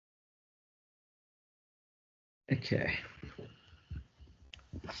Okay.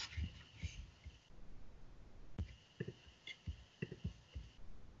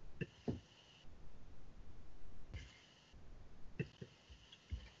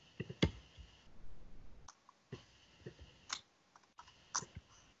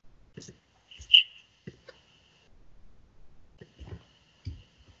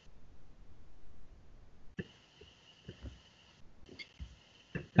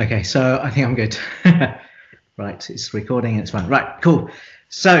 Okay, so I think I'm good. Right, it's recording, it's fine. Right, cool.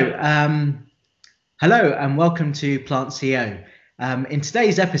 So, hello and welcome to Plant CEO. In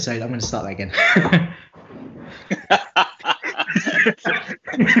today's episode, I'm going to start that again.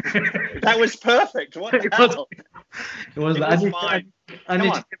 That was perfect. What the hell? It wasn't. It was fine. I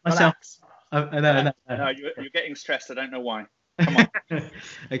need to get myself. No. No, you're getting stressed. I don't know why. Come on.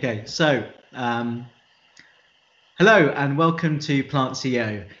 Okay, so hello and welcome to Plant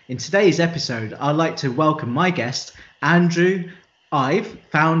CEO. In today's episode, I'd like to welcome my guest, Andrew Ive,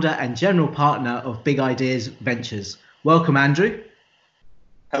 founder and general partner of Big Ideas Ventures. Welcome, Andrew.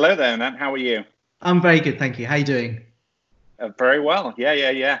 Hello there, man. How are you? I'm very good, thank you. How are you doing? Very well.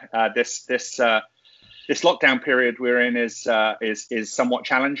 Yeah. This lockdown period we're in is somewhat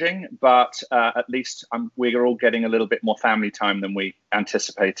challenging, but at least we're all getting a little bit more family time than we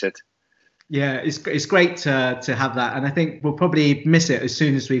anticipated. Yeah, it's great to have that, and I think we'll probably miss it as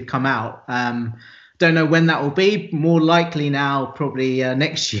soon as we've come out. Don't know when that will be. More likely now, probably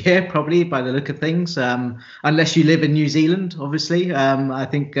next year, probably by the look of things. Unless you live in New Zealand, obviously. I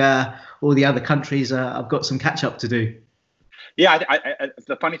think all the other countries have got some catch up to do. Yeah,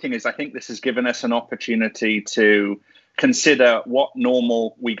 the funny thing is, I think this has given us an opportunity to consider what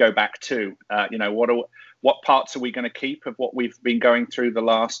normal we go back to. What parts are we going to keep of what we've been going through the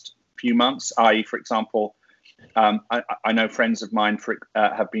last few months? I.e., for example, I know friends of mine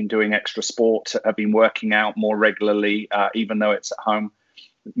have been doing extra sport, have been working out more regularly, even though it's at home.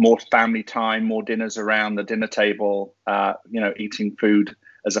 More family time, more dinners around the dinner table, eating food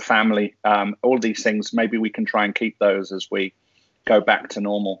as a family. All these things, maybe we can try and keep those as we go back to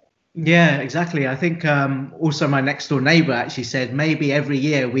normal. Yeah, exactly. I think also my next door neighbor actually said maybe every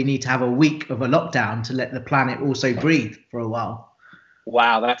year we need to have a week of a lockdown to let the planet also breathe for a while.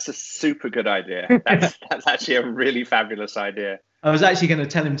 Wow, that's a super good idea. That's actually a really fabulous idea. I was actually going to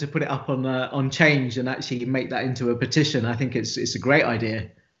tell him to put it up on Change and actually make that into a petition. I think it's a great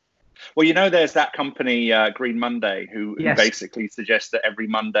idea. Well, there's that company Green Monday who basically suggests that every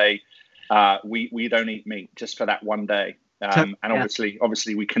Monday we don't eat meat just for that one day. And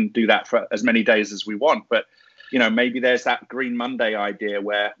obviously we can do that for as many days as we want. But maybe there's that Green Monday idea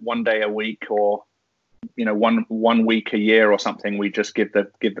where one day a week or one week a year or something, we just give the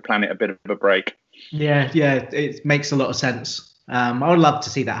planet a bit of a break. Yeah, it makes a lot of sense. I would love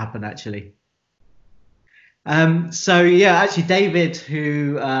to see that happen, actually. Actually, David,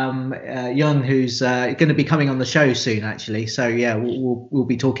 Young, who's going to be coming on the show soon, actually. So yeah, we'll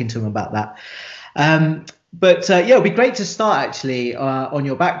be talking to him about that. It'd be great to start actually on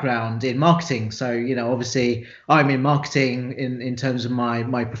your background in marketing. So obviously, I'm in marketing in terms of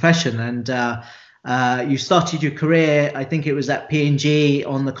my profession, and you started your career, I think it was at P&G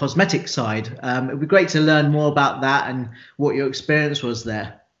on the cosmetic side. It'd be great to learn more about that and what your experience was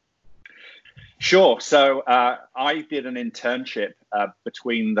there. Sure. So I did an internship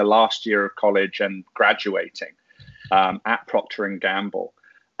between the last year of college and graduating at Procter & Gamble.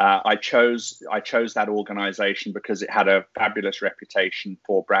 I chose that organization because it had a fabulous reputation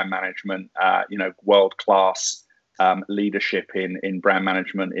for brand management, world-class leadership in brand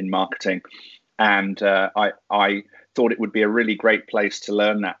management, in marketing. And I thought it would be a really great place to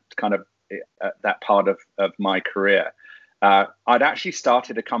learn that kind of that part of my career. I'd actually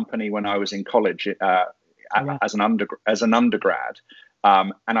started a company when I was in college as an undergrad,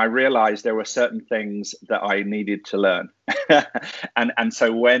 and I realized there were certain things that I needed to learn. and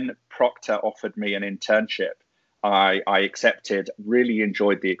so when Procter offered me an internship, I accepted, really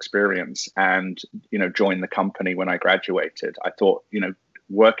enjoyed the experience, and joined the company when I graduated. I thought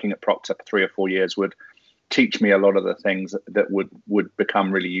working at Procter for 3 or 4 years would teach me a lot of the things that would become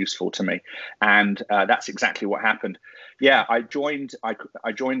really useful to me, and that's exactly what happened. Yeah, I joined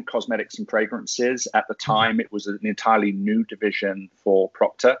cosmetics and fragrances. At the time, it was an entirely new division for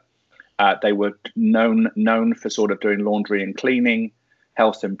Procter. They were known for sort of doing laundry and cleaning,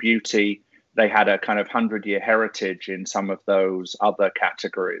 health and beauty. They had a kind of 100-year heritage in some of those other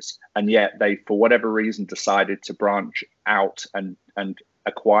categories, and yet they, for whatever reason, decided to branch out and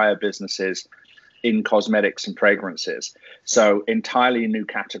acquire businesses in cosmetics and fragrances. So entirely new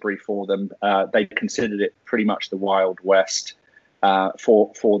category for them. They considered it pretty much the Wild West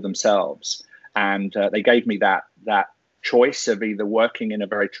for themselves. and they gave me that choice of either working in a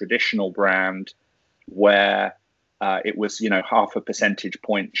very traditional brand where it was, half a percentage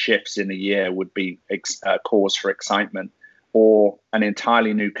point shifts in a year would be cause for excitement, or an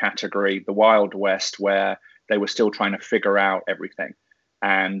entirely new category, the Wild West, where they were still trying to figure out everything.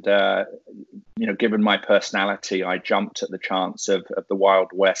 And, given my personality, I jumped at the chance of the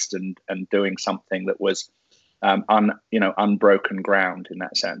Wild West and doing something that was, unbroken ground in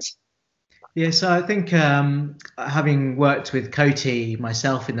that sense. Yeah, so I think having worked with Coty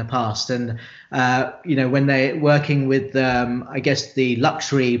myself in the past, and when they're working with, I guess, the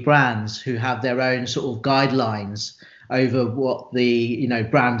luxury brands who have their own sort of guidelines over what the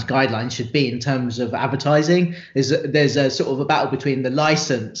brand guidelines should be in terms of advertising, there's a sort of a battle between the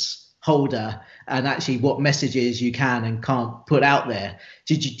license holder and actually what messages you can and can't put out there.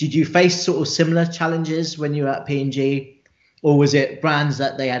 Did you face sort of similar challenges when you were at P&G? Or was it brands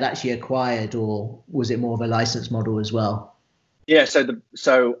that they had actually acquired, or was it more of a license model as well? Yeah, so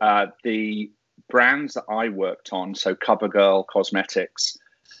the brands that I worked on, so CoverGirl Cosmetics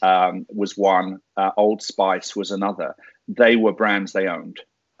was one, Old Spice was another. They were brands they owned.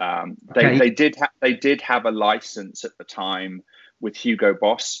 They did have a license at the time with Hugo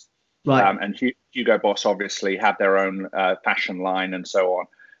Boss, right? And Hugo Boss obviously had their own fashion line and so on.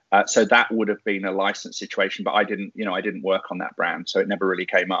 So that would have been a license situation, but I didn't work on that brand, so it never really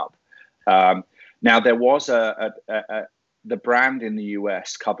came up. Now there was the brand in the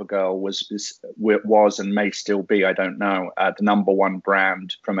US, CoverGirl was and may still be, I don't know, the number one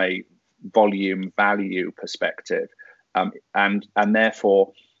brand from a volume value perspective, and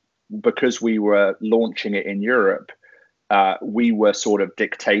therefore, because we were launching it in Europe, we were sort of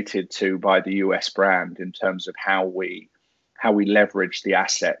dictated to by the US brand in terms of how we leverage the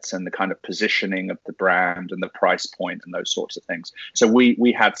assets and the kind of positioning of the brand and the price point and those sorts of things. So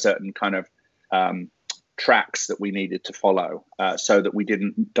we had certain kind of tracks that we needed to follow so that we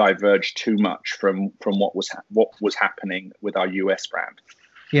didn't diverge too much from what was happening with our US brand.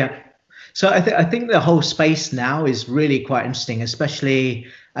 Yeah. So I think the whole space now is really quite interesting, especially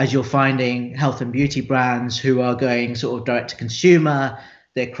as you're finding health and beauty brands who are going sort of direct to consumer.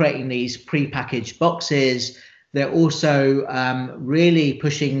 They're creating these pre-packaged boxes. They're also really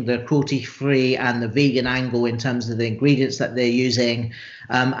pushing the cruelty-free and the vegan angle in terms of the ingredients that they're using.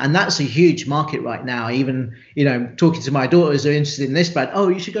 And that's a huge market right now. Even, talking to my daughters who are interested in this brand, oh,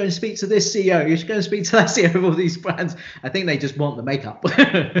 you should go and speak to this CEO. You should go and speak to that CEO of all these brands. I think they just want the makeup.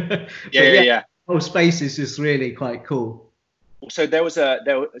 Yeah. The whole space is just really quite cool. So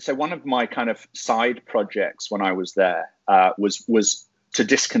so one of my kind of side projects when I was there was to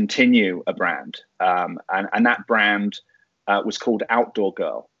discontinue a brand, and that brand was called Outdoor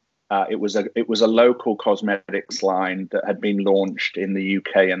Girl. It was a local cosmetics line that had been launched in the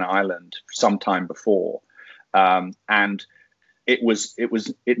UK and Ireland sometime before, and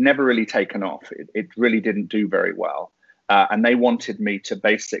it never really taken off. It really didn't do very well, and they wanted me to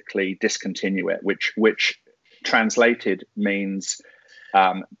basically discontinue it, which translated means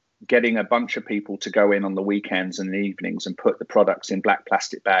getting a bunch of people to go in on the weekends and the evenings and put the products in black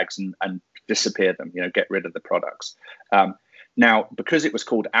plastic bags and disappear them, get rid of the products. Now, because it was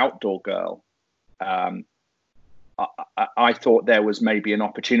called Outdoor Girl, I thought there was maybe an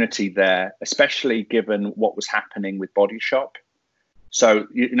opportunity there, especially given what was happening with Body Shop. So,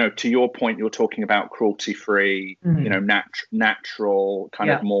 to your point, you're talking about cruelty-free, natural, kind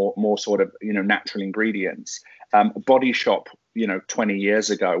of more sort of, natural ingredients. Body Shop, 20 years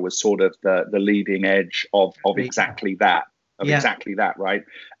ago was sort of the leading edge of exactly that, exactly that, right?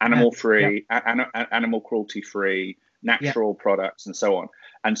 Animal free, animal cruelty free, natural products, and so on.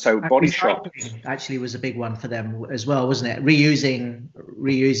 And so Body Shop actually was a big one for them as well, wasn't it?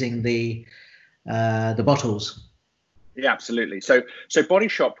 Reusing the bottles. Yeah, absolutely. So Body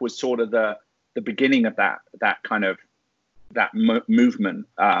Shop was sort of the beginning of that kind of movement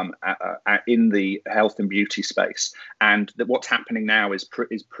in the health and beauty space, and what's happening now is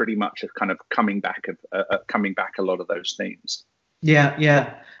pretty much a kind of coming back a lot of those themes.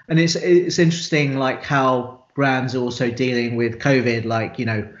 Yeah, and it's interesting, like how brands are also dealing with COVID, like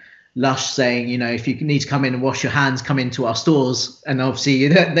Lush saying, if you need to come in and wash your hands, come into our stores, and obviously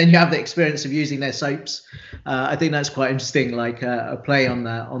then you have the experience of using their soaps. I think that's quite interesting, like a play on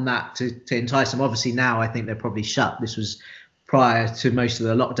that to entice them. Obviously now I think they're probably shut. This was prior to most of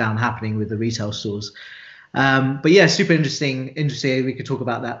the lockdown happening with the retail stores. But yeah, super interesting. We could talk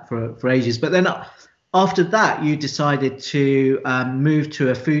about that for ages. But then after that, you decided to move to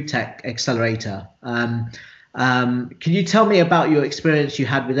a food tech accelerator. Can you tell me about your experience you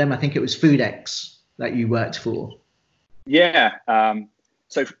had with them? I think it was FoodX that you worked for. Yeah.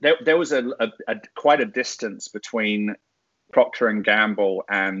 So there was a quite a distance between Procter and Gamble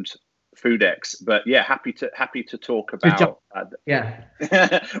and Foodex, but yeah, happy to talk about. Yeah.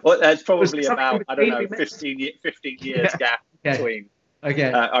 Well, there's probably about, I don't know, 15 years gap between.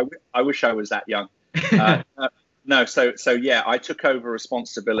 Okay. I wish I was that young. No, so yeah, I took over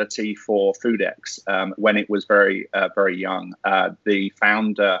responsibility for Foodex when it was very young. The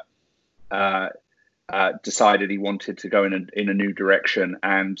founder decided he wanted to go in a new direction,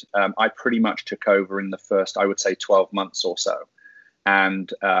 and I pretty much took over in the first, I would say, 12 months or so.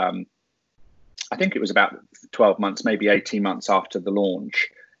 And I think it was about 12 months, maybe 18 months after the launch.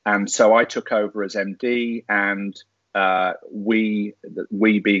 And so I took over as MD, and we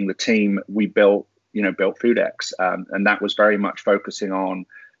being the team, we built Foodex, and that was very much focusing on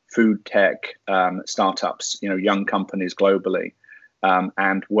food tech startups, young companies globally,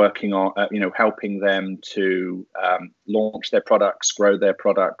 and working on, helping them to launch their products, grow their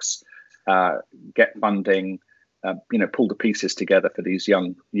products, get funding, pull the pieces together for these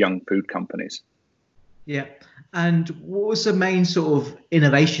young food companies. Yeah. And what was the main sort of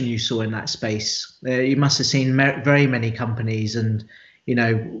innovation you saw in that space? You must have seen very many companies and,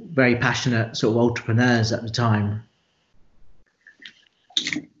 very passionate sort of entrepreneurs at the time.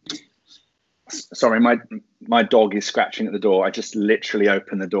 Sorry, my dog is scratching at the door. I just literally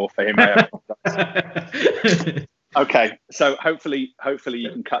opened the door for him. Okay, so hopefully you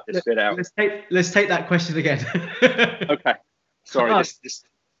can cut this bit out. Let's take that question again. Okay, sorry.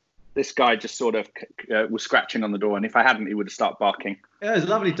 This guy just sort of was scratching on the door, and if I hadn't, he would have started barking. Yeah, it was a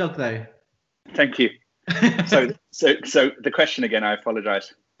lovely dog, though. Thank you. So the question again, I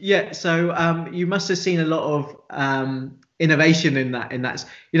apologize. Yeah, so you must have seen a lot of innovation in that.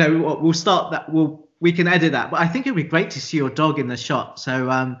 We'll start that. We can edit that, but I think it'd be great to see your dog in the shot. So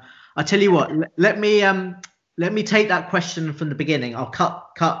I'll tell you what. Let me take that question from the beginning. I'll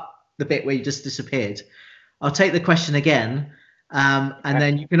cut the bit where you just disappeared. I'll take the question again. And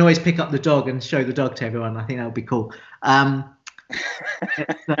then you can always pick up the dog and show the dog to everyone. I think that would be cool.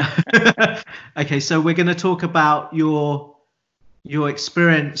 Okay, so we're going to talk about your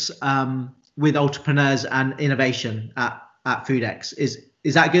experience with entrepreneurs and innovation at Foodex.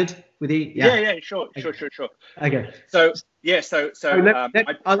 Is that good with you? Yeah, sure. Okay. So yeah,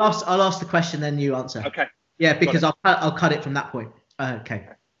 I'll ask the question, then you answer. Okay. Yeah, because I'll cut it from that point. Okay.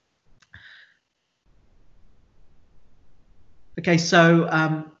 Okay,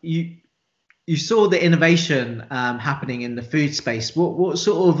 so you saw the innovation happening in the food space. What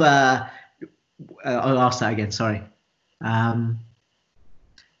sort of I'll ask that again. Sorry.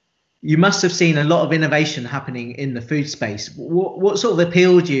 You must have seen a lot of innovation happening in the food space. What sort of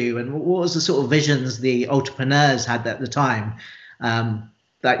appealed you, and what was the sort of visions the entrepreneurs had at the time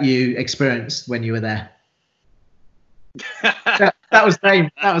that you experienced when you were there? That was lame.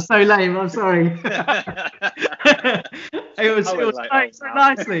 That was so lame. I'm sorry. It was like, so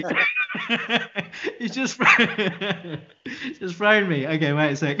nicely. You just thrown me. Okay,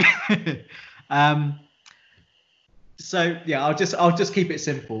 wait a sec. So yeah, I'll just keep it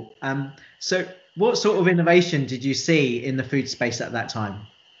simple. So what sort of innovation did you see in the food space at that time?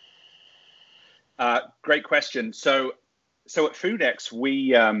 Great question. So at Foodex,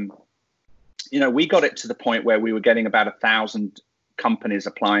 we got it to the point where we were getting about 1,000 companies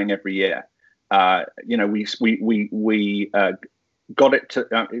applying every year. We got it to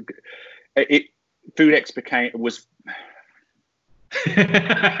Foodex was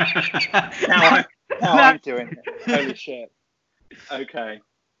now I'm doing it. Holy shit. Okay.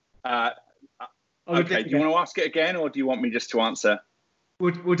 Okay. Do you want to ask it again, or do you want me just to answer?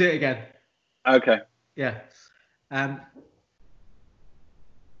 We'll do it again. Okay. Yeah.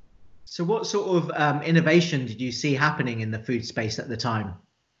 So what sort of innovation did you see happening in the food space at the time?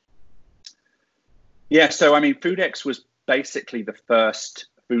 Yeah, so I mean, Foodex was basically the first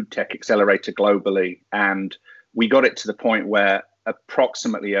food tech accelerator globally, and we got it to the point where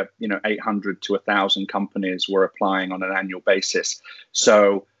approximately 800 to 1,000 companies were applying on an annual basis.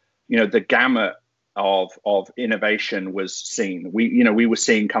 So the gamut of innovation was seen. We were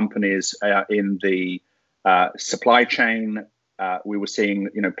seeing companies in the supply chain. We were seeing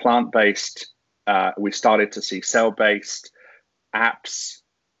plant-based. We started to see cell-based apps,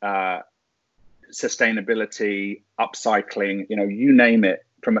 sustainability, upcycling. You name it.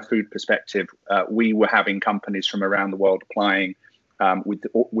 From a food perspective, we were having companies from around the world applying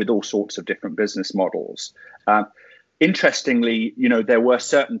with all sorts of different business models. Interestingly, there were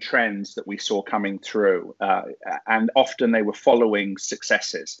certain trends that we saw coming through, and often they were following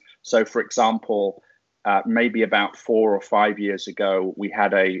successes. So, for example, maybe about 4 or 5 years ago, we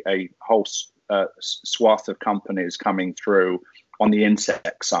had a whole swath of companies coming through on the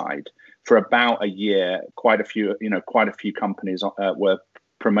insect side. For about a year, quite a few companies were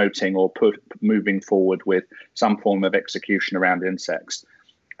promoting or moving forward with some form of execution around insects.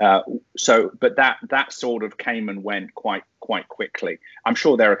 But that sort of came and went quite quickly. I'm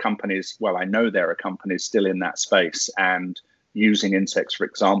sure there are companies. Well, I know there are companies still in that space and using insects, for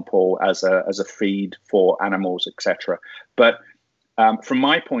example, as a feed for animals, etc. But from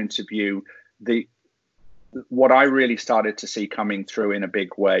my point of view, what I really started to see coming through in a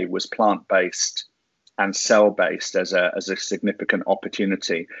big way was plant-based and cell-based as a significant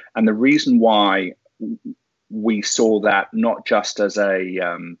opportunity. And the reason why we saw that not just as a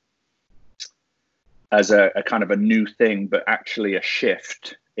kind of a new thing, but actually a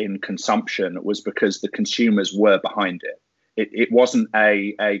shift in consumption was because the consumers were behind it. It wasn't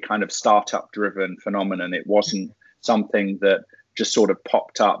a kind of startup-driven phenomenon. It wasn't something that just sort of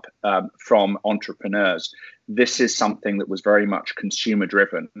popped up from entrepreneurs. This is something that was very much consumer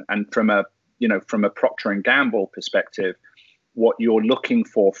driven. And from a Procter & Gamble perspective, what you're looking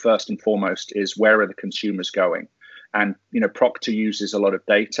for first and foremost is where are the consumers going? And Procter uses a lot of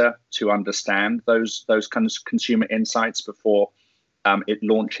data to understand those kind of consumer insights before it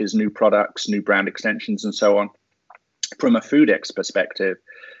launches new products, new brand extensions, and so on. From a Foodex perspective,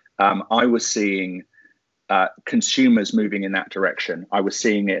 I was seeing consumers moving in that direction. I was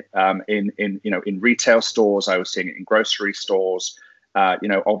seeing it in retail stores. I was seeing it in grocery stores.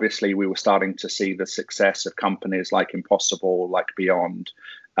 Obviously, we were starting to see the success of companies like Impossible, like Beyond.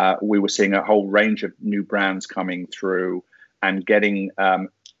 We were seeing a whole range of new brands coming through and getting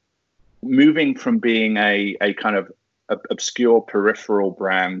moving from being a kind of obscure peripheral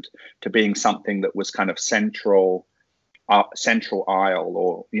brand to being something that was kind of central aisle,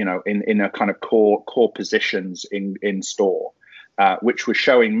 or in a kind of core positions in store, which was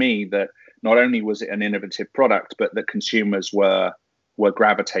showing me that not only was it an innovative product, but that consumers were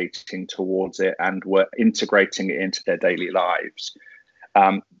gravitating towards it and were integrating it into their daily lives.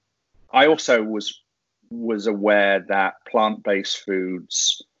 I also was aware that plant-based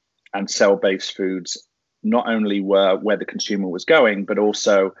foods and cell-based foods not only were where the consumer was going, but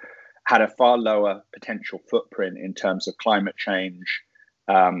also had a far lower potential footprint in terms of climate change,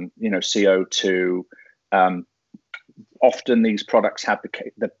 CO2. Often these products have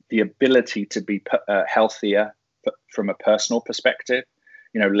the ability to be healthier from a personal perspective,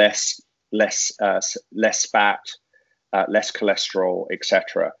 less fat, less cholesterol,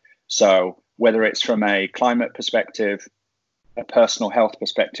 etc. So whether it's from a climate perspective, a personal health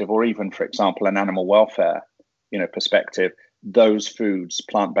perspective, or even, for example, an animal welfare, perspective, those foods,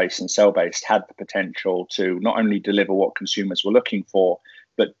 plant-based and cell-based, had the potential to not only deliver what consumers were looking for,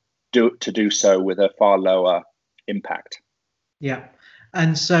 but to do so with a far lower impact. Yeah.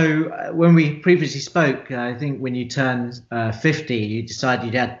 And so when we previously spoke, I think when you turned 50, you decided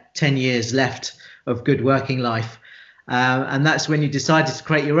you'd had 10 years left of good working life. And that's when you decided to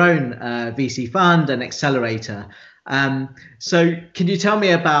create your own VC fund and accelerator. So can you tell me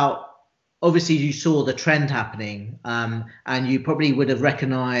about, obviously you saw the trend happening, and you probably would have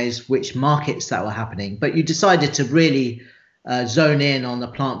recognized which markets that were happening, but you decided to really zone in on the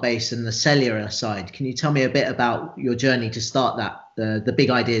plant-based and the cellular side. Can you tell me a bit about your journey to start the Big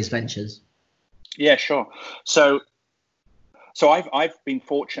Ideas Ventures? Yeah, sure. So I've been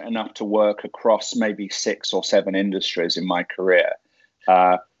fortunate enough to work across maybe 6 or 7 industries in my career.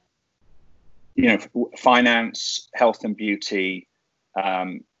 Finance, health and beauty,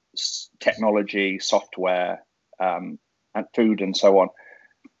 technology, software, and food, and so on.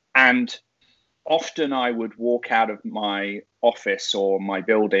 And often I would walk out of my office or my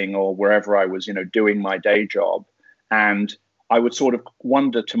building or wherever I was, doing my day job, and I would sort of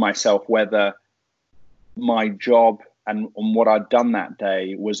wonder to myself whether my job and what I'd done that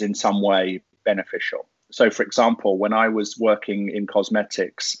day was in some way beneficial. So, for example, when I was working in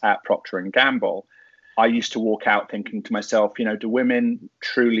cosmetics at Procter & Gamble, I used to walk out thinking to myself, do women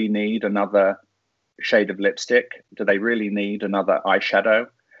truly need another shade of lipstick? Do they really need another eyeshadow?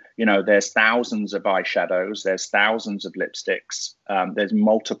 There's thousands of eyeshadows, there's thousands of lipsticks, there's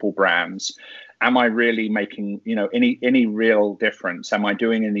multiple brands. Am I really making, any real difference? Am I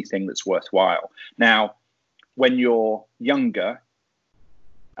doing anything that's worthwhile? Now, when you're younger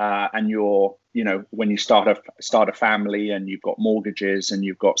and you're, when you start a family and you've got mortgages and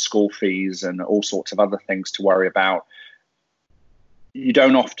you've got school fees and all sorts of other things to worry about, you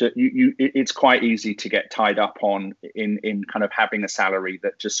don't often, it's quite easy to get tied up in kind of having a salary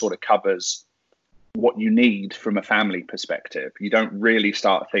that just sort of covers what you need from a family perspective. You don't really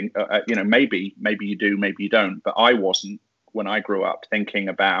start thinking, maybe you do, maybe you don't. But I wasn't, when I grew up, thinking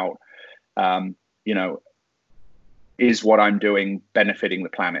about, is what I'm doing benefiting the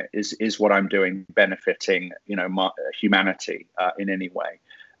planet? Is what I'm doing benefiting, humanity in any way?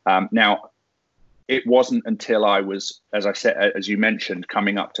 Now, it wasn't until I was, as I said, as you mentioned,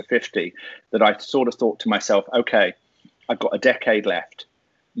 coming up to 50, that I sort of thought to myself, okay, I've got a decade left.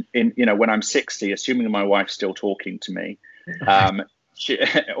 When I'm 60, assuming my wife's still talking to me,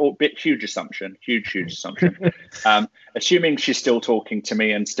 huge assumption. Assuming she's still talking to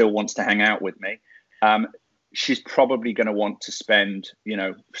me and still wants to hang out with me, she's probably going to want to spend,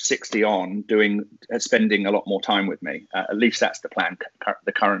 60 on spending a lot more time with me. At least that's the plan,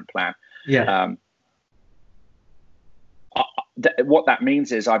 the current plan. Yeah. What that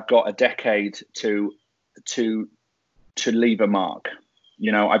means is I've got a decade to leave a mark.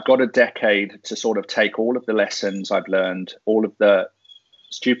 I've got a decade to sort of take all of the lessons I've learned, all of the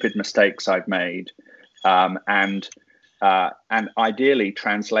stupid mistakes I've made, and ideally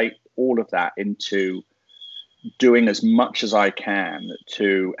translate all of that into doing as much as I can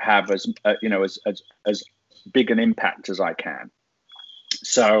to have as big an impact as I can.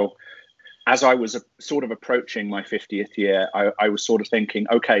 So as I was sort of approaching my 50th year, I was sort of thinking,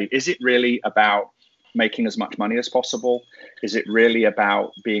 okay, is it really about making as much money as possible? Is it really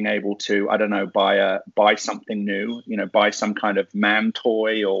about being able to, I don't know, buy something new, buy some kind of man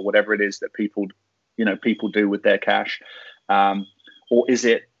toy or whatever it is that people do with their cash? Or is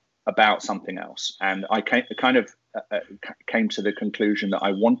it about something else? And I came to the conclusion that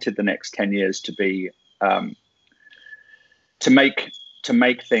I wanted the next 10 years to be to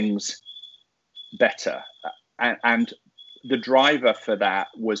make things better, and the driver for that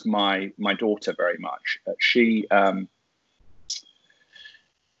was my daughter very much. She's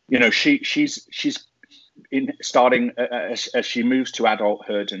starting as she moves to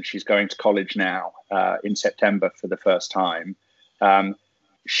adulthood, and she's going to college now in September for the first time.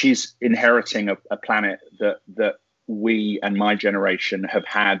 She's inheriting a planet that we and my generation have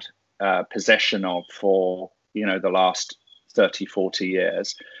had possession of for the last 30, 40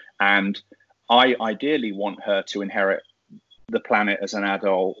 years, and I ideally want her to inherit the planet as an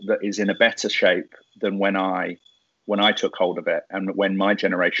adult that is in a better shape than when I took hold of it and when my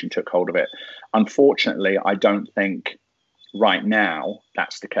generation took hold of it. Unfortunately, I don't think right now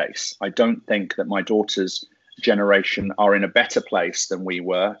that's the case. I don't think that my daughter's generation are in a better place than we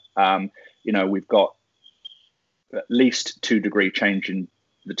were. We've got at least 2-degree change in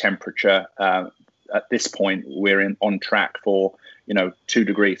the temperature. At this point, we're on track for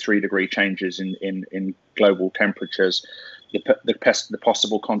 2-degree, 3-degree changes in global temperatures. The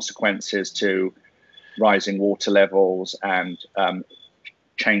possible consequences to rising water levels and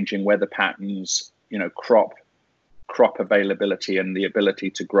changing weather patterns, crop availability and the ability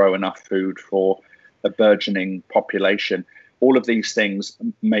to grow enough food for a burgeoning population. All of these things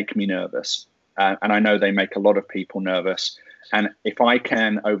make me nervous. And I know they make a lot of people nervous. And if I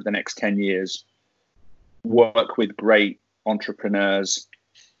can, over the next 10 years, work with great entrepreneurs,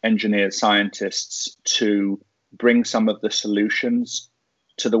 engineers, scientists to bring some of the solutions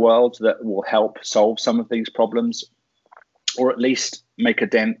to the world that will help solve some of these problems, or at least make a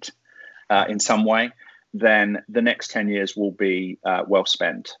dent in some way, then the next 10 years will be well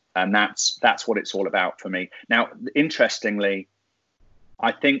spent. And that's what it's all about for me. Now, interestingly,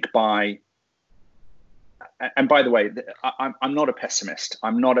 I think and by the way, I'm not a pessimist.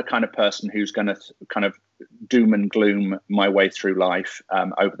 I'm not a kind of person who's going to kind of doom and gloom my way through life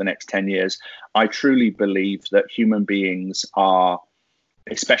over the next 10 years. I truly believe that human beings are,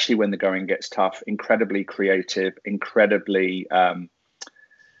 especially when the going gets tough, incredibly creative, incredibly,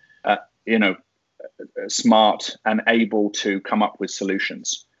 smart and able to come up with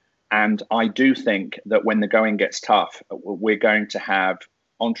solutions. And I do think that when the going gets tough, we're going to have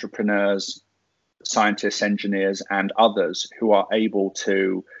entrepreneurs, scientists, engineers, and others who are able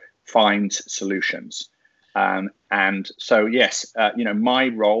to find solutions. And so, yes, my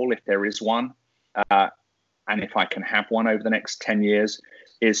role, if there is one, and if I can have one over the next 10 years,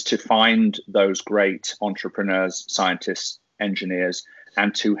 is to find those great entrepreneurs, scientists, engineers,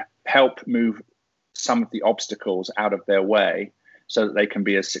 and to help move some of the obstacles out of their way so that they can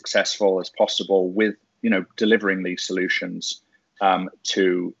be as successful as possible with, delivering these solutions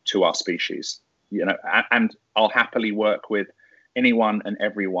to our species. And I'll happily work with anyone and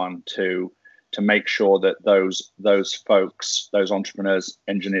everyone to make sure that those folks, those entrepreneurs,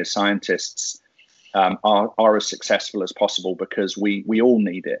 engineers, scientists, are as successful as possible, because we all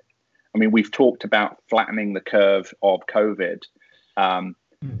need it. I mean, we've talked about flattening the curve of COVID.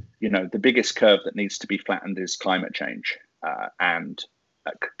 The biggest curve that needs to be flattened is climate change. And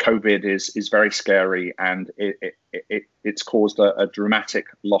COVID is very scary, and it's caused a dramatic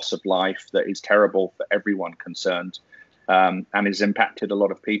loss of life that is terrible for everyone concerned, and has impacted a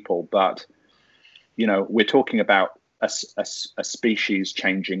lot of people. But we're talking about a species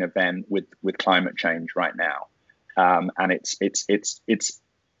changing event with climate change right now, and it's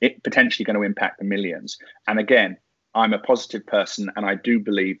potentially going to impact the millions. And again, I'm a positive person, and I do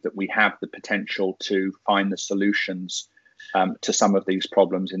believe that we have the potential to find the solutions to some of these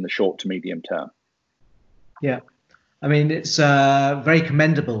problems in the short to medium term. Yeah, I mean, it's very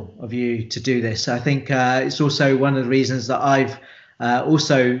commendable of you to do this. I think it's also one of the reasons that I've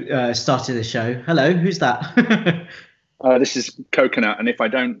also started the show. Hello, who's that? This is Coconut, and if I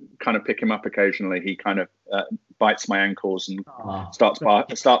don't kind of pick him up occasionally, he kind of bites my ankles and starts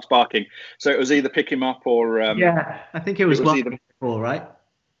barking. So it was either pick him up or yeah, I think it was whining before, right?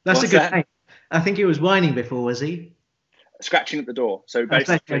 That's a good name. I think he was whining before, was he? Scratching at the door. So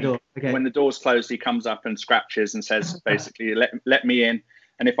basically, when the door's closed, he comes up and scratches and says, basically, let me in.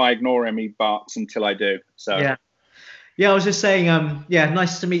 And if I ignore him, he barks until I do. So yeah, I was just saying,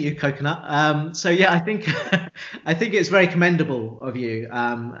 nice to meet you, Coconut. So yeah, I think it's very commendable of you,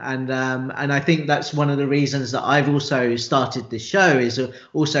 and I think that's one of the reasons that I've also started this show, is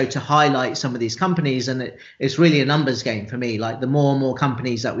also to highlight some of these companies, and it's really a numbers game for me. Like, the more and more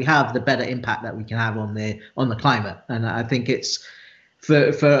companies that we have, the better impact that we can have on the climate. And I think it's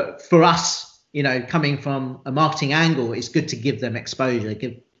for us, coming from a marketing angle, it's good to give them exposure,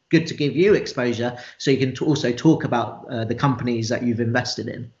 good to give you exposure, so you can also talk about the companies that you've invested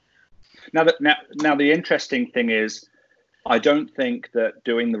in. Now the interesting thing is, I don't think that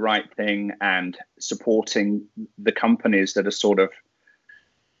doing the right thing and supporting the companies that are sort of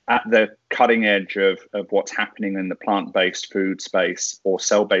at the cutting edge of what's happening in the plant-based food space or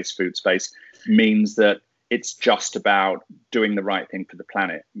cell-based food space means that it's just about doing the right thing for the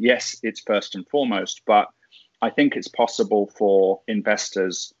planet. Yes, it's first and foremost, but I think it's possible for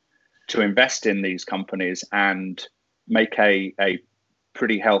investors to invest in these companies and make a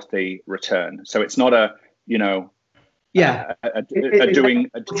pretty healthy return. So it's not a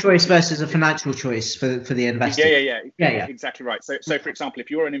choice versus a financial choice for the investor. Yeah, exactly right. So for example, if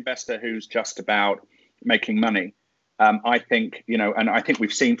you're an investor who's just about making money, I think, and I think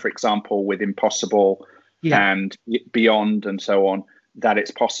we've seen, for example, with Impossible and Beyond and so on, that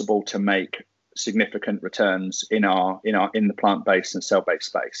it's possible to make significant returns in the plant-based and cell-based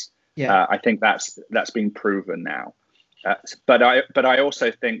space. I think that's been proven now. But I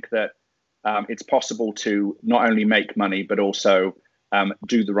also think that it's possible to not only make money, but also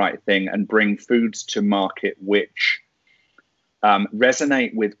do the right thing and bring foods to market which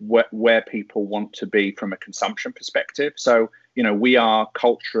resonate with where people want to be from a consumption perspective. So, we are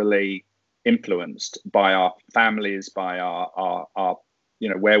culturally influenced by our families, by our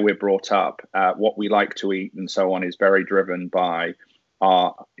where we're brought up, what we like to eat and so on is very driven by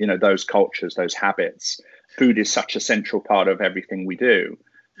those cultures, those habits. Food is such a central part of everything we do.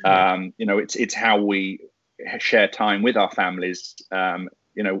 It's how we share time with our families,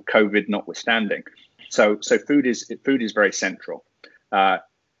 COVID notwithstanding. So food is very central. But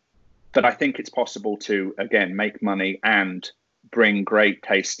I think it's possible to, again, make money and bring great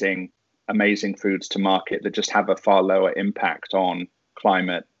tasting, amazing foods to market that just have a far lower impact on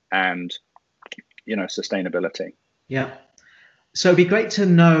climate and, sustainability. Yeah. So it'd be great to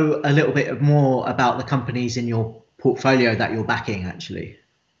know a little bit more about the companies in your portfolio that you're backing, actually.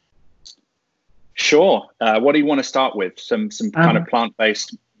 Sure. What do you want to start with? Some kind of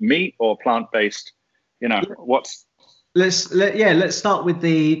plant-based meat or plant-based, what's... Let's start with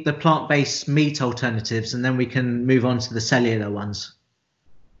the plant-based meat alternatives, and then we can move on to the cellular ones.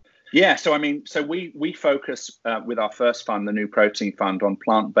 Yeah. So, we focus with our first fund, the New Protein Fund, on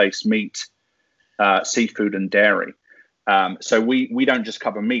plant-based meat, seafood and dairy. So we don't just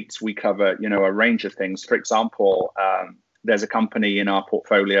cover meats, we cover, a range of things. For example, there's a company in our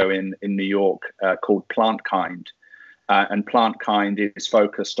portfolio in New York called PlantKind. And PlantKind is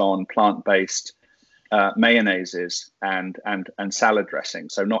focused on plant-based mayonnaises and salad dressing.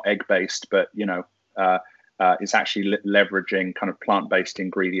 So not egg-based, but, it's actually leveraging kind of plant-based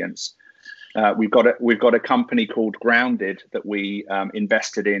ingredients. We've got a company called Grounded that we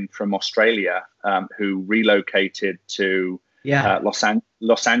invested in from Australia, who relocated to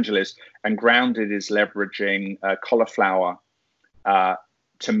Los Angeles, and Grounded is leveraging cauliflower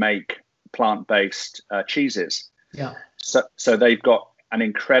to make plant-based cheeses. Yeah. So they've got an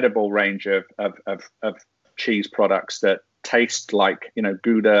incredible range of cheese products that taste like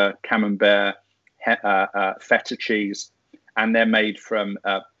Gouda, Camembert, feta cheese. And they're made from,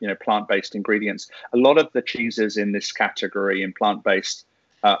 plant-based ingredients. A lot of the cheeses in this category in plant-based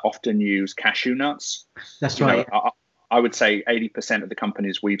often use cashew nuts. That's right. I would say 80% of the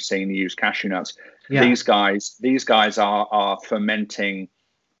companies we've seen use cashew nuts. Yeah. These guys are fermenting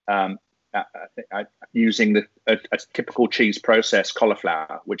using a typical cheese process,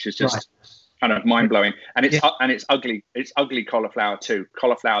 cauliflower, which is just kind of mind blowing. And it's ugly. It's ugly cauliflower too.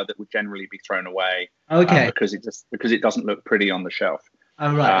 Cauliflower that would generally be thrown away. Okay. Because it doesn't look pretty on the shelf.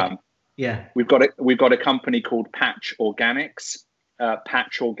 Oh right. We've got a company called Patch Organics.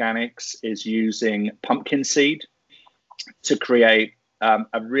 Patch Organics is using pumpkin seed to create a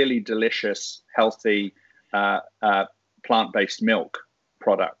really delicious, healthy plant-based milk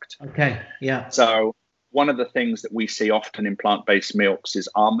product. Okay. Yeah. So one of the things that we see often in plant-based milks is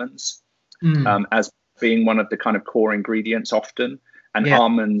almonds as being one of the kind of core ingredients often. And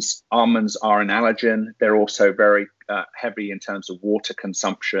almonds are an allergen. They're also very heavy in terms of water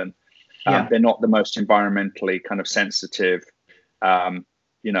consumption. They're not the most environmentally kind of sensitive,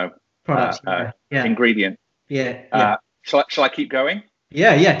 ingredient. Yeah. Shall I keep going?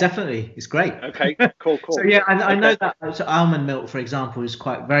 Yeah, definitely. It's great. Okay, cool. So yeah, I know that almond milk, for example, is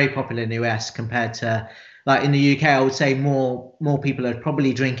very popular in the US compared to like in the UK. I would say more people are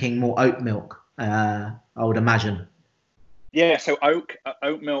probably drinking more oat milk. I would imagine. Yeah, so oat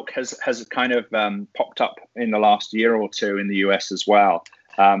milk has kind of popped up in the last year or two in the US as well.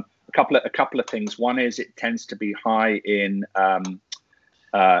 A couple of things. One is it tends to be high in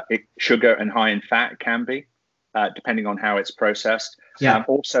sugar and high in fat. It can be. Depending on how it's processed.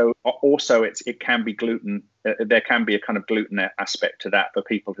 Also, it can be gluten. There can be a kind of gluten aspect to that for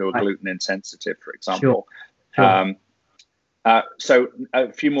people who are gluten insensitive, for example. Sure. So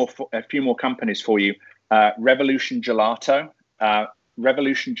a few more companies for you. Revolution Gelato.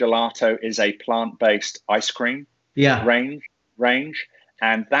 Revolution Gelato is a plant-based ice cream range,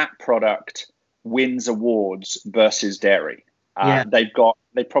 and that product wins awards versus dairy.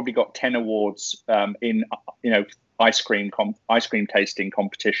 They've probably got 10 awards in ice cream tasting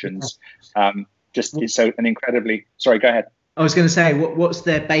competitions. So an incredibly. Sorry, go ahead. I was going to say, what's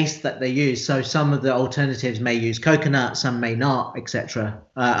their base that they use? So some of the alternatives may use coconut, some may not, etc.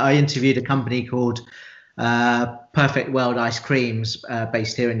 I interviewed a company called Perfect World Ice Creams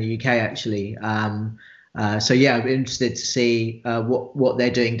based here in the UK, actually. So yeah, I'm interested to see what they're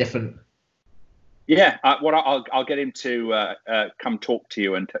doing different. Yeah, I'll get him to come talk to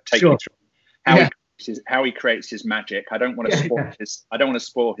you and take you through how he creates his magic. I don't want to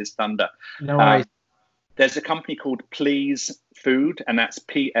spoil his thunder. No worries. There's a company called Please Food, and that's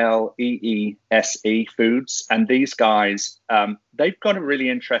Pleese Foods. And these guys, they've got a really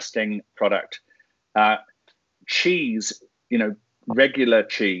interesting product. Cheese, regular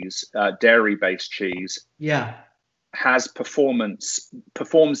cheese, dairy-based cheese,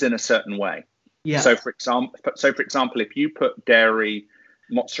 performs in a certain way. Yeah. So for example, if you put dairy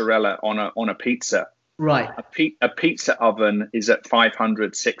mozzarella on a pizza, right, a pizza oven is at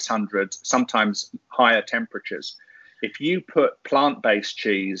 500, 600, sometimes higher temperatures. If you put plant-based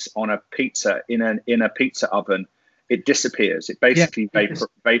cheese on a pizza in a pizza oven, it disappears. It basically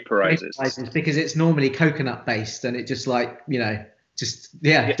vaporizes because it's normally coconut based, and it just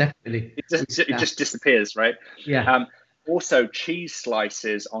definitely it just disappears, right? Yeah. Also, cheese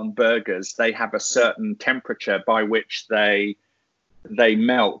slices on burgers, they have a certain temperature by which they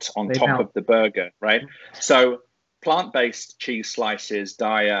melt on top of the burger, right? So plant-based cheese slices,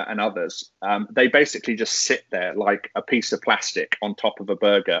 Daiya and others, they basically just sit there like a piece of plastic on top of a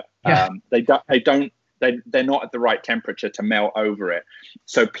burger. Yeah. They're not at the right temperature to melt over it.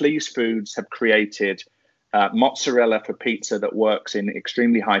 So Please Foods have created mozzarella for pizza that works in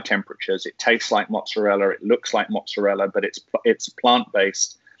extremely high temperatures. It tastes like mozzarella, it looks like mozzarella, but it's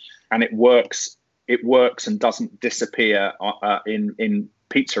plant-based, and it works and doesn't disappear in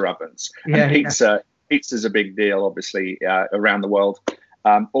pizza ovens. And pizza's a big deal, obviously, around the world.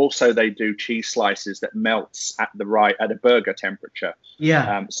 Also, they do cheese slices that melts at a burger temperature.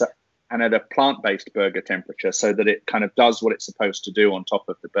 And at a plant-based burger temperature, so that it kind of does what it's supposed to do on top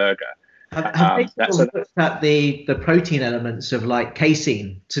of the burger. Have they looked at the protein elements of like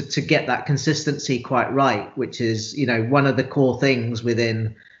casein to get that consistency quite right, which is one of the core things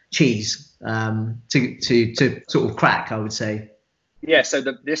within cheese to sort of crack, I would say. Yeah. So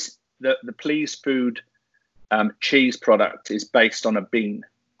the Please Food cheese product is based on a bean.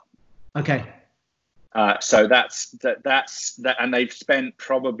 Okay. So that's, and they've spent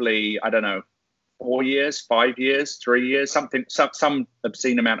probably, I don't know, 4 years, 5 years, 3 years, some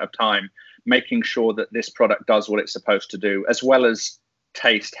obscene amount of time making sure that this product does what it's supposed to do, as well as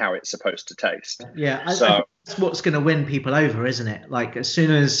taste how it's supposed to taste. Yeah, so that's what's going to win people over, isn't it? Like as soon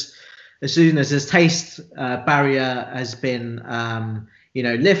as this taste barrier has been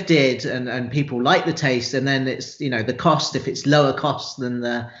lifted and people like the taste, and then it's the cost, if it's lower cost than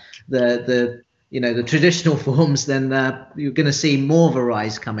the traditional forms, then you're going to see more of a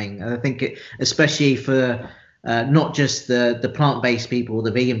rise coming. And I think especially for not just the plant-based people,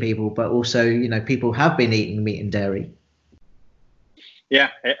 the vegan people, but also people have been eating meat and dairy. Yeah,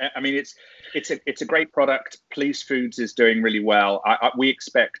 I mean it's a great product. Please Foods is doing really well. I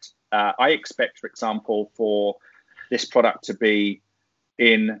expect, for example, for this product to be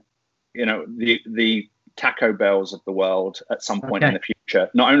in the Taco Bells of the world at some point in the future.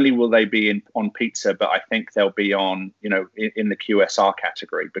 Not only will they be on pizza, but I think they'll be on in the QSR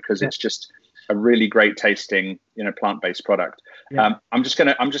category, because it's just a really great tasting plant-based product. I'm just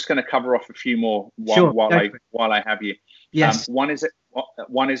gonna cover off a few more while I have you. Yes. One is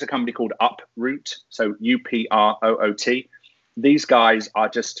a company called Uproot, so UPROOT. These guys are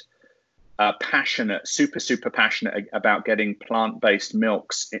just passionate, super passionate about getting plant-based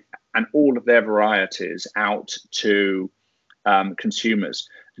milks and all of their varieties out to consumers.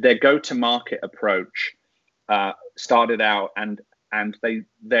 Their go-to-market approach started out, and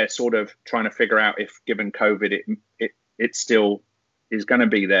they're sort of trying to figure out if, given COVID, it still is going to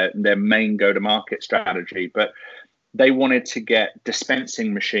be their main go-to-market strategy. But they wanted to get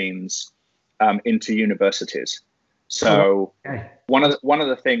dispensing machines into universities. So one of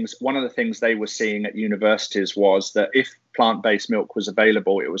the things they were seeing at universities was that if plant-based milk was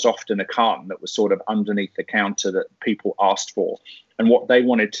available, it was often a carton that was sort of underneath the counter that people asked for. And what they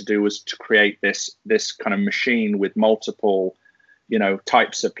wanted to do was to create this kind of machine with multiple,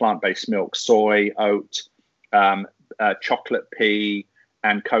 types of plant-based milk: soy, oat, chocolate pea,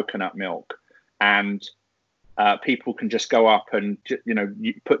 and coconut milk. And people can just go up and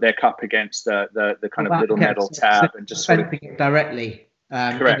you put their cup against the kind of little metal tab and just sort of it directly.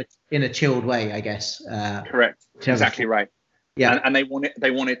 Correct. In a chilled way, I guess. Correct. Exactly right. Yeah. And they will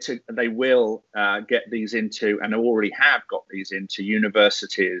get these into, and already have got these into,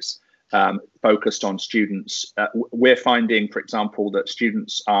 universities focused on students. We're finding, for example, that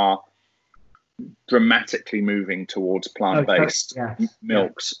students are dramatically moving towards plant-based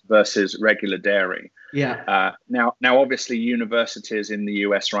milks versus regular dairy. Yeah. Now, obviously, universities in the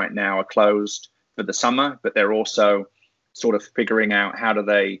US right now are closed for the summer, but they're also sort of figuring out how do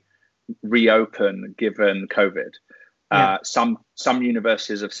they reopen given COVID. Some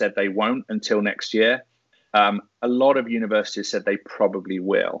universities have said they won't until next year. A lot of universities said they probably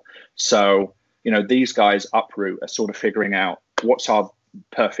will. So, these guys, Uproot, are sort of figuring out what's our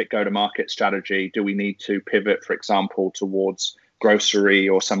perfect go-to-market strategy. Do we need to pivot, for example, towards grocery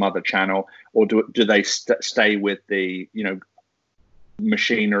or some other channel, or do they stay with the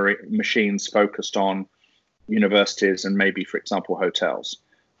machines focused on universities and maybe, for example, hotels?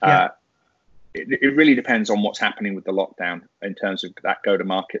 It really depends on what's happening with the lockdown in terms of that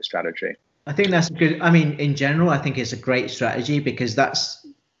go-to-market strategy. I think that's good. I mean, in general, I think it's a great strategy, because that's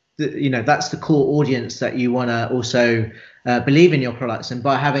the core audience that you want to also believe in your products. And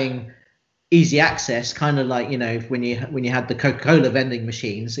by having easy access, kind of like when you had the Coca-Cola vending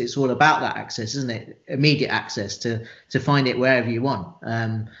machines, it's all about that access, isn't it? Immediate access to find it wherever you want.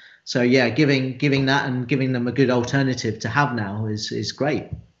 So yeah, giving that and giving them a good alternative to have now is great.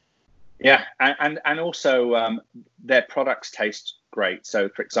 Yeah, and also their products taste great. So,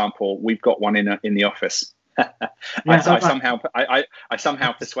 for example, we've got one in the office. I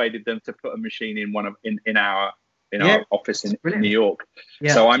somehow persuaded them to put a machine in our office in New York.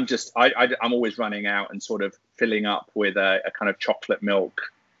 Yeah. So I'm always running out and sort of filling up with a kind of chocolate milk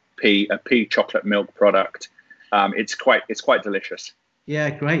pea chocolate milk product. It's quite delicious. Yeah,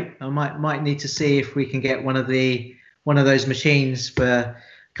 great. I might need to see if we can get one of those machines for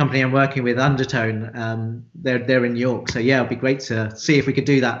company I'm working with, Undertone. They're in New York, so yeah, it'd be great to see if we could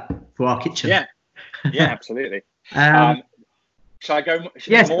do that for our kitchen. Yeah, absolutely. Shall I go more?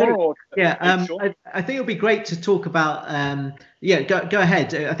 Or, sure? I think it'll be great to talk about. Go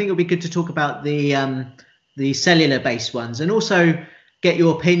ahead. I think it'll be good to talk about the cellular-based ones, and also get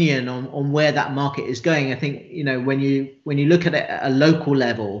your opinion on where that market is going. I think when you look at it at a local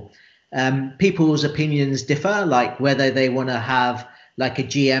level, people's opinions differ, like whether they want to have like a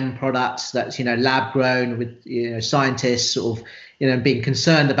GM product that's lab grown with scientists sort of being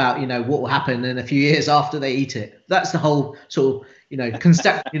concerned about what will happen in a few years after they eat it. That's the whole sort of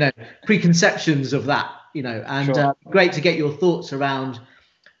preconceptions of that, and sure. Great to get your thoughts around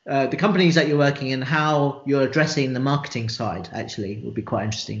the companies that you're working in, how you're addressing the marketing side. Actually, would be quite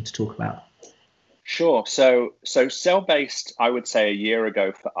interesting to talk about. Sure. So cell-based, I would say a year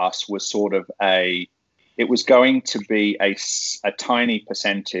ago for us was sort of it was going to be a tiny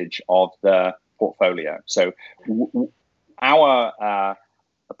percentage of the portfolio. So our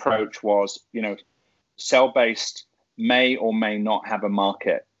approach was, cell-based may or may not have a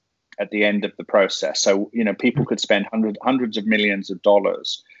market at the end of the process. So, people could spend hundreds of millions of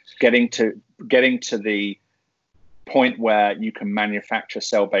dollars getting to the point where you can manufacture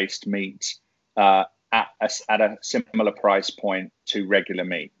cell-based meat at a similar price point to regular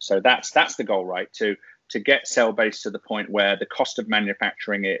meat. So that's the goal, right? To get cell-based to the point where the cost of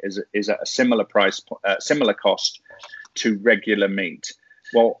manufacturing it is at a similar cost to regular meat.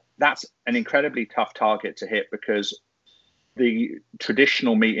 Well, that's an incredibly tough target to hit because the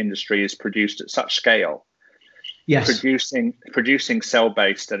traditional meat industry is produced at such scale. Yes. Producing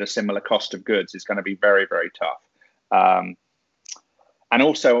cell-based at a similar cost of goods is going to be very, very tough. And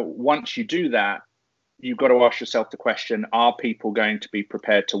also, once you do that, you've got to ask yourself the question, are people going to be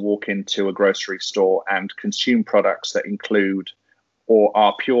prepared to walk into a grocery store and consume products that include or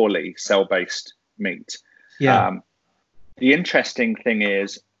are purely cell-based meat? Yeah. The interesting thing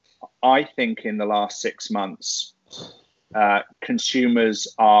is, I think in the last 6 months, consumers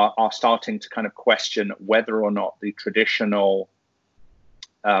are starting to kind of question whether or not the traditional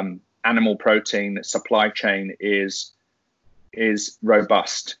animal protein supply chain is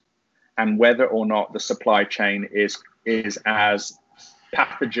robust, and whether or not the supply chain is as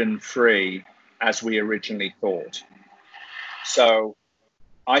pathogen free as we originally thought. So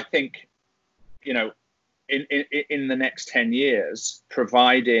I think, in the next 10 years,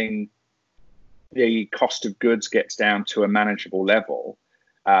 providing the cost of goods gets down to a manageable level,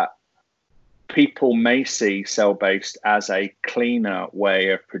 people may see cell-based as a cleaner way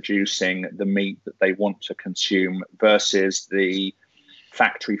of producing the meat that they want to consume versus the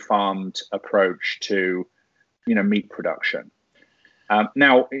factory farmed approach to, meat production.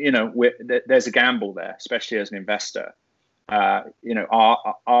 Now, there's a gamble there, especially as an investor.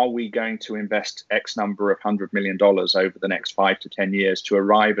 Are we going to invest X number of $100 million over the next 5 to 10 years to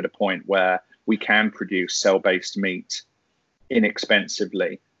arrive at a point where we can produce cell-based meat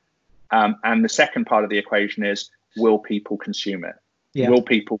inexpensively? And the second part of the equation is, will people consume it? Yeah. Will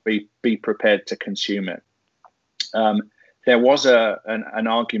people be prepared to consume it? There was an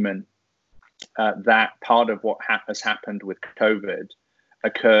argument that part of what has happened with COVID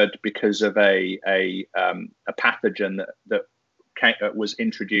occurred because of a pathogen that was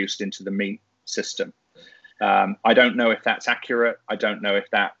introduced into the meat system. I don't know if that's accurate. I don't know if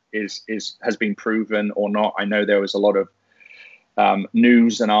that has been proven or not. I know there was a lot of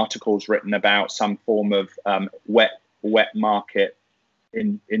news and articles written about some form of wet market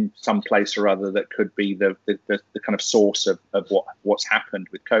in some place or other that could be the kind of source of what's happened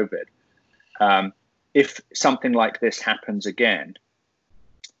with COVID. If something like this happens again,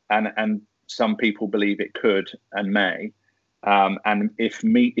 and some people believe it could and may, and if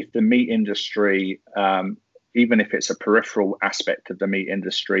the meat industry, even if it's a peripheral aspect of the meat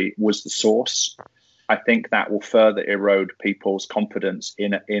industry, was the source, I think that will further erode people's confidence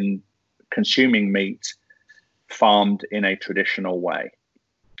in consuming meat farmed in a traditional way.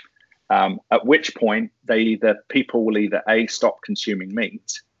 At which point, people will either A, stop consuming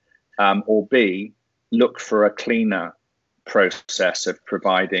meat, or B, look for a cleaner process of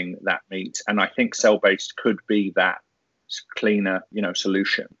providing that meat. And I think cell-based could be that cleaner,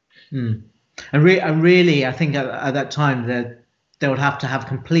 solution. Mm. And really, I think at that time they would have to have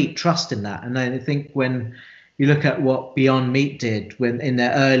complete trust in that. And I think when you look at what Beyond Meat did when in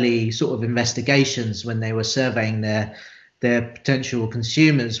their early sort of investigations, when they were surveying their potential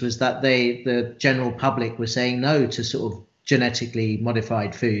consumers, was that the general public was saying no to sort of genetically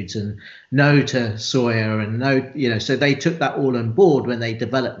modified foods and no to soya and no, so they took that all on board when they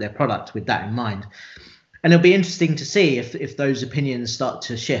developed their product with that in mind. And it'll be interesting to see if those opinions start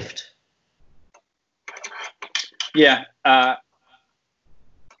to shift. Yeah.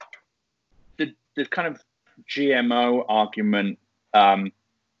 The kind of GMO argument, I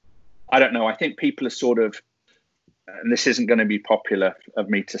don't know. I think people are sort of, and this isn't going to be popular of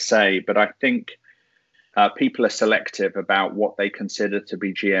me to say, but I think people are selective about what they consider to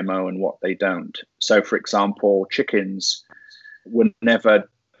be GMO and what they don't. So, for example, chickens were never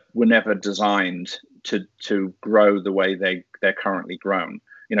designed to grow the way they're currently grown.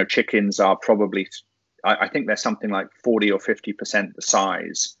 Chickens are probably, I think they're something like 40 or 50% the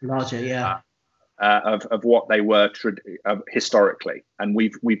size. Larger, yeah. Of what they were historically, and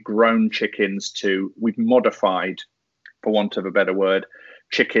we've grown chickens we've modified, for want of a better word,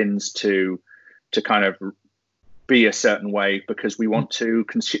 chickens to kind of be a certain way because we want to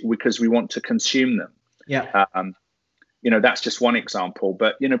consume them. Yeah. That's just one example,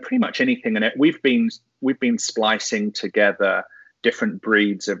 but pretty much anything in it. We've been splicing together different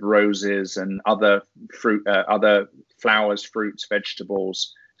breeds of roses and other fruit, other flowers, fruits,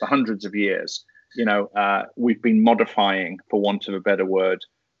 vegetables for hundreds of years. We've been modifying, for want of a better word,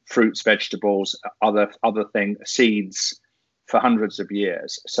 fruits, vegetables, other things, seeds, for hundreds of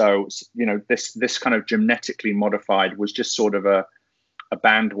years. So, this kind of genetically modified was just sort of a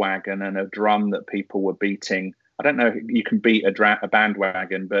bandwagon and a drum that people were beating. I don't know if you can beat a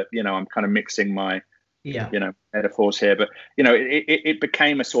bandwagon, but I'm kind of mixing my metaphors here. But it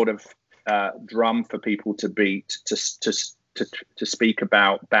became a sort of drum for people to beat, to speak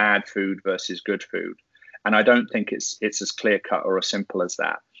about bad food versus good food. And I don't think it's as clear cut or as simple as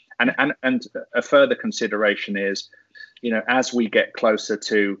that. And a further consideration is, as we get closer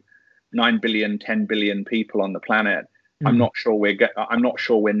to 9 billion, 10 billion people on the planet, I'm not sure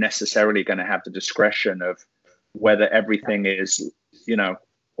we're necessarily going to have the discretion of whether everything is,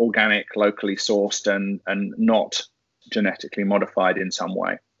 organic, locally sourced, and not genetically modified in some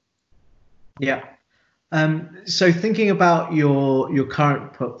way. Yeah. So thinking about your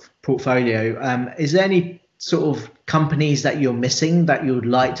current portfolio, is there any sort of companies that you're missing that you would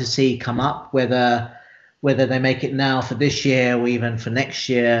like to see come up, whether they make it now for this year or even for next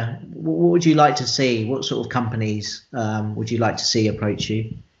year? What would you like to see? What sort of companies would you like to see approach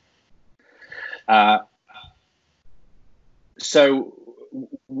you? So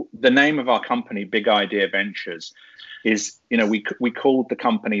the name of our company, Big Idea Ventures, is, we called the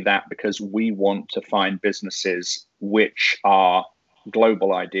company that because we want to find businesses which are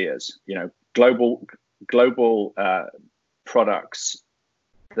global ideas, global products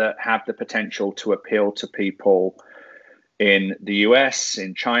that have the potential to appeal to people in the US,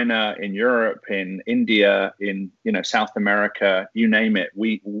 in China, in Europe, in India, in South America, you name it.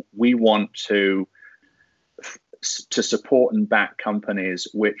 We want to support and back companies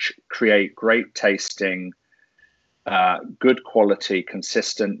which create great tasting, good quality,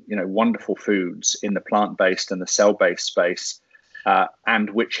 consistent, wonderful foods in the plant-based and the cell-based space, and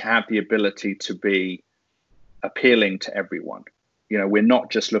which have the ability to be appealing to everyone. We're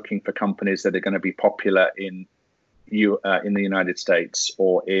not just looking for companies that are going to be popular in the United States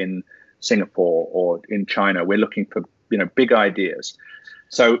or in Singapore or in China. We're looking for big ideas.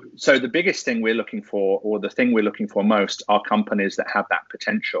 So the biggest thing we're looking for, or the thing we're looking for most, are companies that have that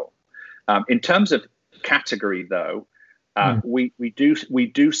potential. In terms of category, though, we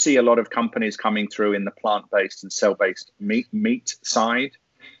do see a lot of companies coming through in the plant-based and cell-based meat side.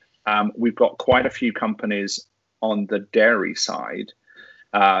 We've got quite a few companies on the dairy side,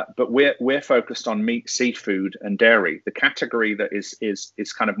 but we're focused on meat, seafood, and dairy. The category that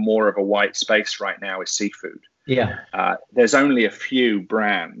is kind of more of a white space right now is seafood. Yeah. There's only a few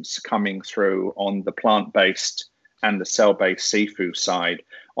brands coming through on the plant-based and the cell-based seafood side.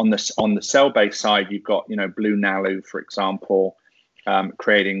 On the cell-based side, you've got Blue Nalu, for example,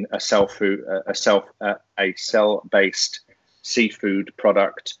 creating a cell-based seafood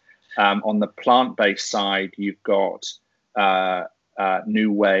product. On the plant-based side, you've got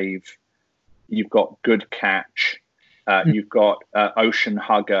New Wave, you've got Good Catch, you've got Ocean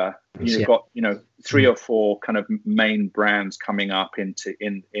Hugger. You've got 3 or 4 kind of main brands coming up in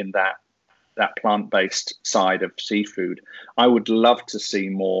that plant-based side of seafood. I would love to see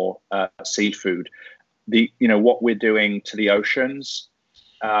more seafood. What we're doing to the oceans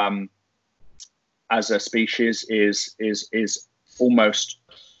as a species is almost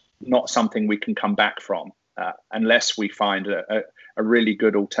not something we can come back from unless we find a really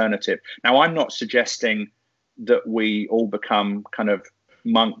good alternative. Now, I'm not suggesting that we all become kind of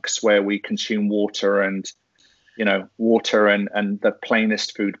monks where we consume water and the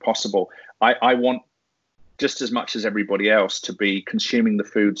plainest food possible. I want, just as much as everybody else, to be consuming the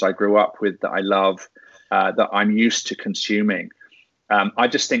foods I grew up with, that I love, that I'm used to consuming. I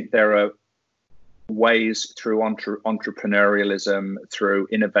just think there are ways through entrepreneurialism, through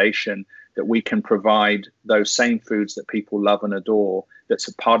innovation, that we can provide those same foods that people love and adore, that's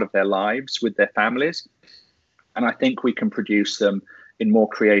a part of their lives with their families. And I think we can produce them in more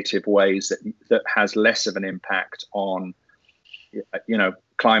creative ways that has less of an impact on,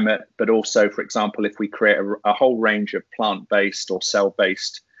 climate, but also, for example, if we create a whole range of plant-based or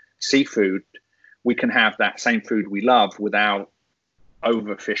cell-based seafood, we can have that same food we love without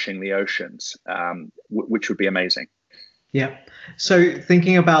overfishing the oceans, which would be amazing. Yeah. So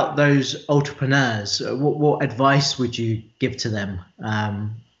thinking about those entrepreneurs, what advice would you give to them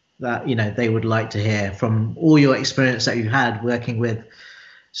that they would like to hear from all your experience that you've had working with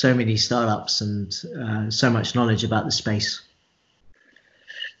so many startups and so much knowledge about the space?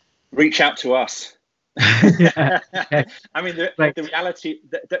 Reach out to us. I mean, the reality.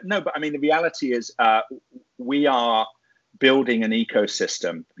 The reality is we are building an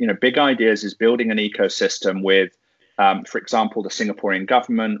ecosystem. Big Ideas is building an ecosystem with, for example, the Singaporean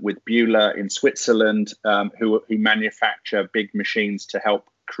government, with Bühler in Switzerland, who manufacture big machines to help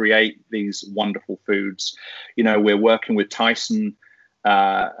create these wonderful foods. We're working with Tyson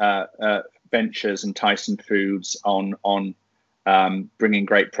Ventures and Tyson Foods on bringing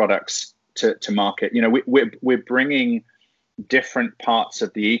great products to market. We're bringing different parts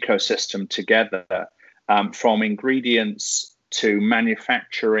of the ecosystem together, from ingredients to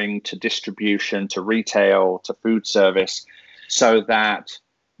manufacturing to distribution to retail to food service, so that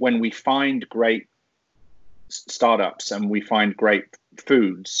when we find great startups and we find great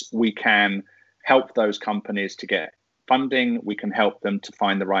foods, we can help those companies to get funding, we can help them to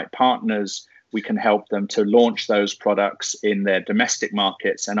find the right partners, we can help them to launch those products in their domestic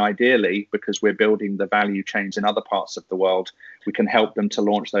markets, and ideally, because we're building the value chains in other parts of the world, we can help them to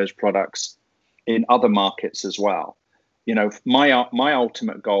launch those products in other markets as well. My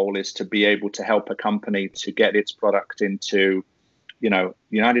ultimate goal is to be able to help a company to get its product into,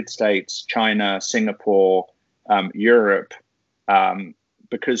 United States, China, Singapore, Europe,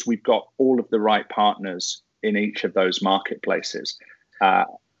 because we've got all of the right partners in each of those marketplaces,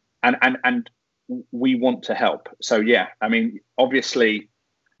 and we want to help. So yeah, obviously,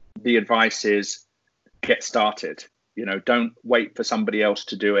 the advice is get started. Don't wait for somebody else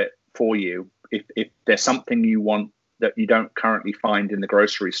to do it for you. If there's something you want that you don't currently find in the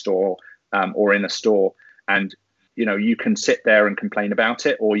grocery store or in a store, and you can sit there and complain about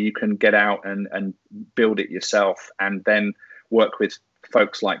it, or you can get out and build it yourself, and then work with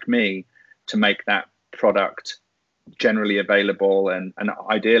folks like me to make that product generally available and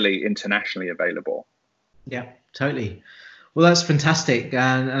ideally internationally available. Yeah, totally. Well, that's fantastic,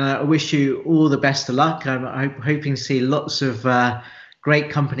 and I wish you all the best of luck. I'm hoping to see lots of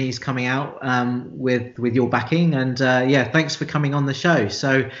great companies coming out with your backing, and thanks for coming on the show.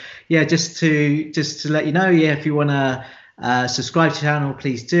 So just to let you know, if you want to subscribe to the channel,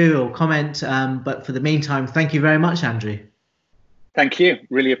 please do, or comment, but for the meantime, thank you very much, Andrew. Thank you.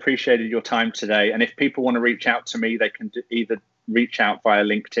 Really appreciated your time today. And if people want to reach out to me, they can either reach out via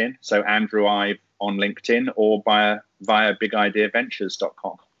LinkedIn, so Andrew Ive on LinkedIn, or via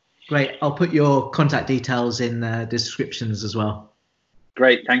bigideaventures.com. Great. I'll put your contact details in the descriptions as well.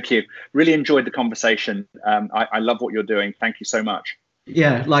 Great. Thank you. Really enjoyed the conversation. I love what you're doing. Thank you so much.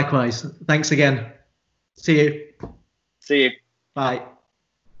 Yeah, likewise. Thanks again. See you. See you. Bye.